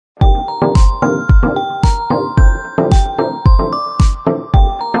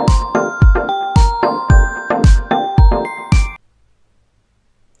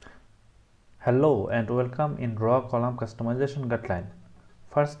welcome in raw column customization guideline.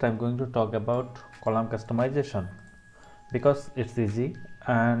 First, I'm going to talk about column customization because it's easy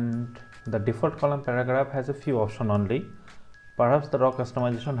and the default column paragraph has a few options only. Perhaps the raw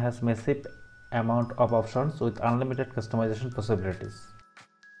customization has massive amount of options with unlimited customization possibilities.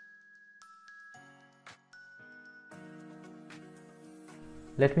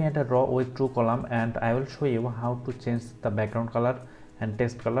 Let me add a row with two columns and I will show you how to change the background color and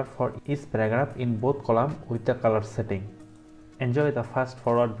text color for each paragraph in both columns with the color setting. Enjoy the fast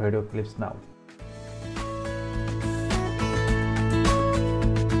forward video clips now.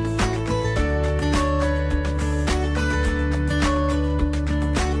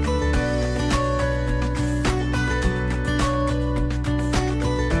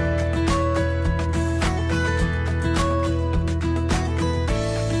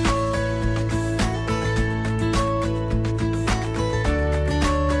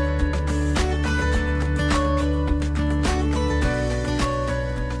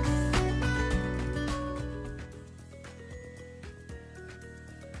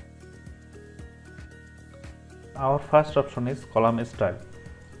 Our first option is column style.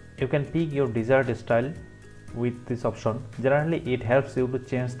 You can pick your desired style with this option. Generally, it helps you to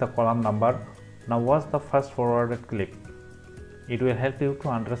change the column number. Now watch the fast forwarded clip. It will help you to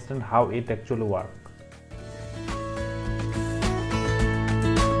understand how it actually works.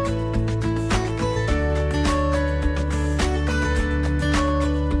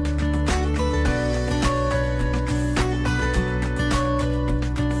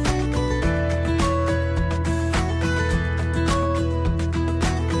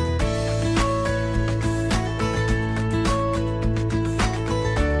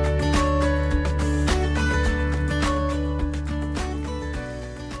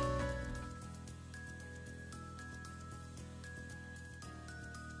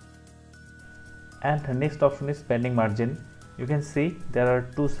 And the next option is padding margin. You can see there are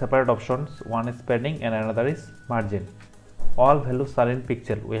two separate options, one is padding and another is margin. All values are in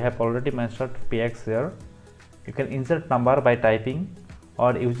pixel. We have already mentioned px here. You can insert number by typing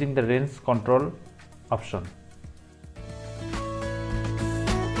or using the range control option.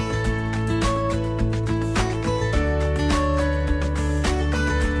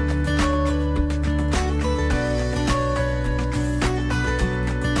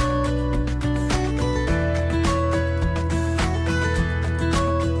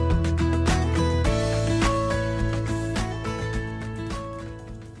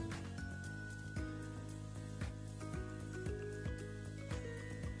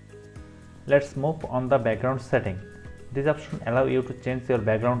 Let's move on the background setting. This option allows you to change your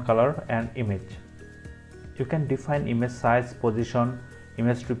background color and image. You can define image size, position,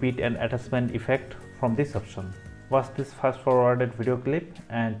 image repeat and attachment effect from this option. Watch this fast forwarded video clip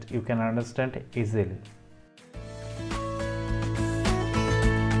and you can understand easily.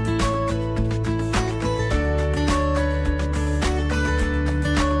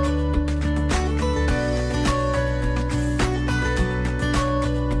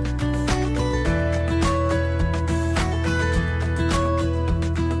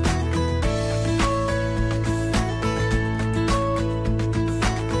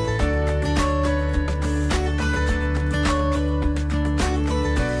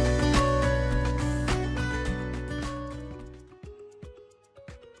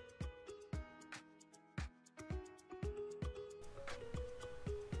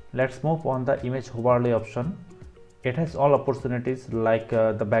 Let's move on the image overlay option. It has all opportunities like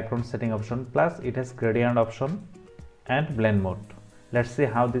the background setting option, plus it has gradient option and blend mode. Let's see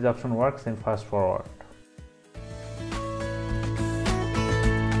how this option works in fast forward.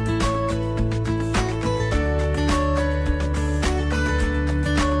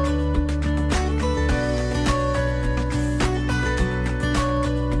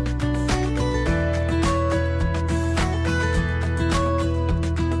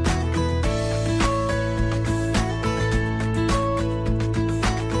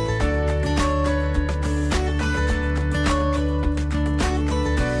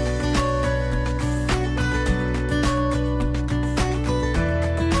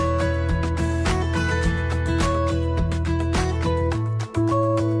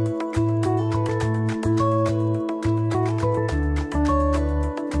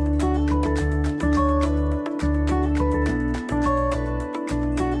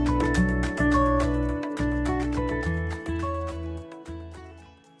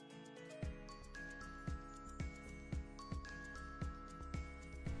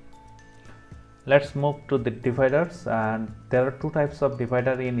 Let's move to the dividers, and there are two types of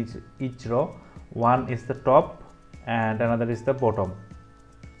divider in each row. One is the top and another is the bottom.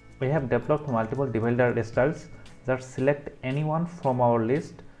 We have developed multiple divider styles that select anyone from our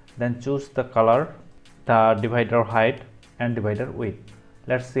list, then choose the color, the divider height and divider width.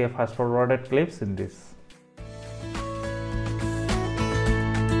 Let's see a fast forwarded clips in this.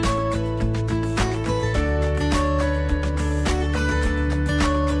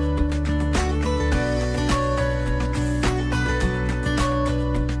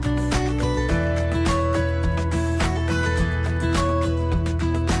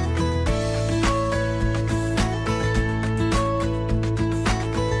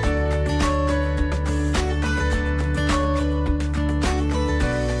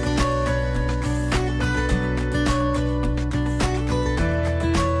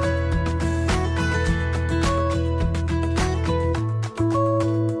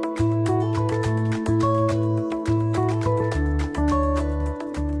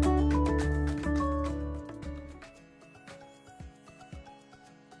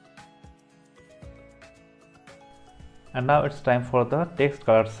 And now it's time for the text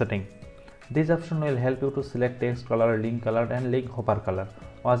color setting. This option will help you to select text color, link color and link hover color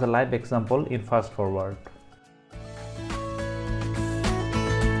as a live example in fast forward.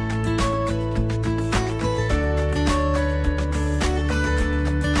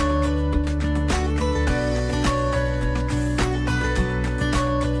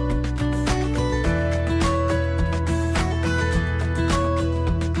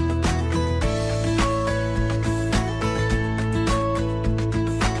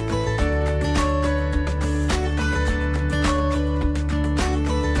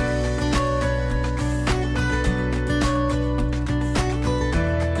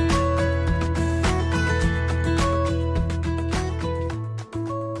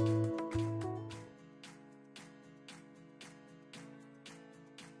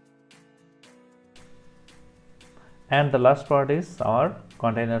 And the last part is our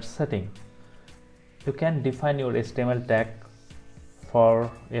container setting. You can define your HTML tag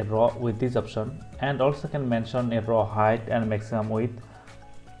for a row with this option, and also can mention a row height and maximum width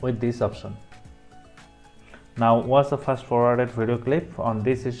with this option. Now watch the fast forwarded video clip on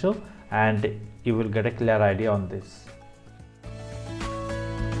this issue and you will get a clear idea on this.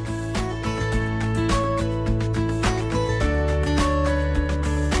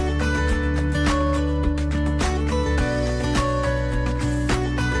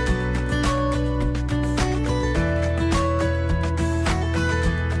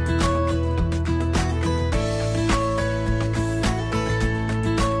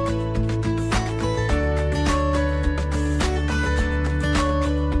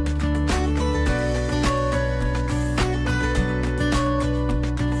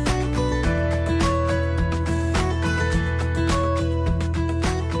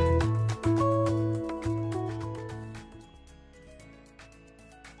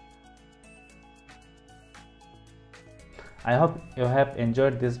 I hope you have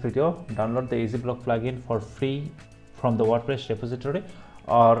enjoyed this video. Download the EasyBlock plugin for free from the WordPress repository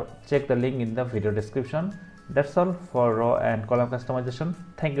or check the link in the video description. That's all for row and column customization.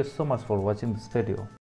 Thank you so much for watching this video.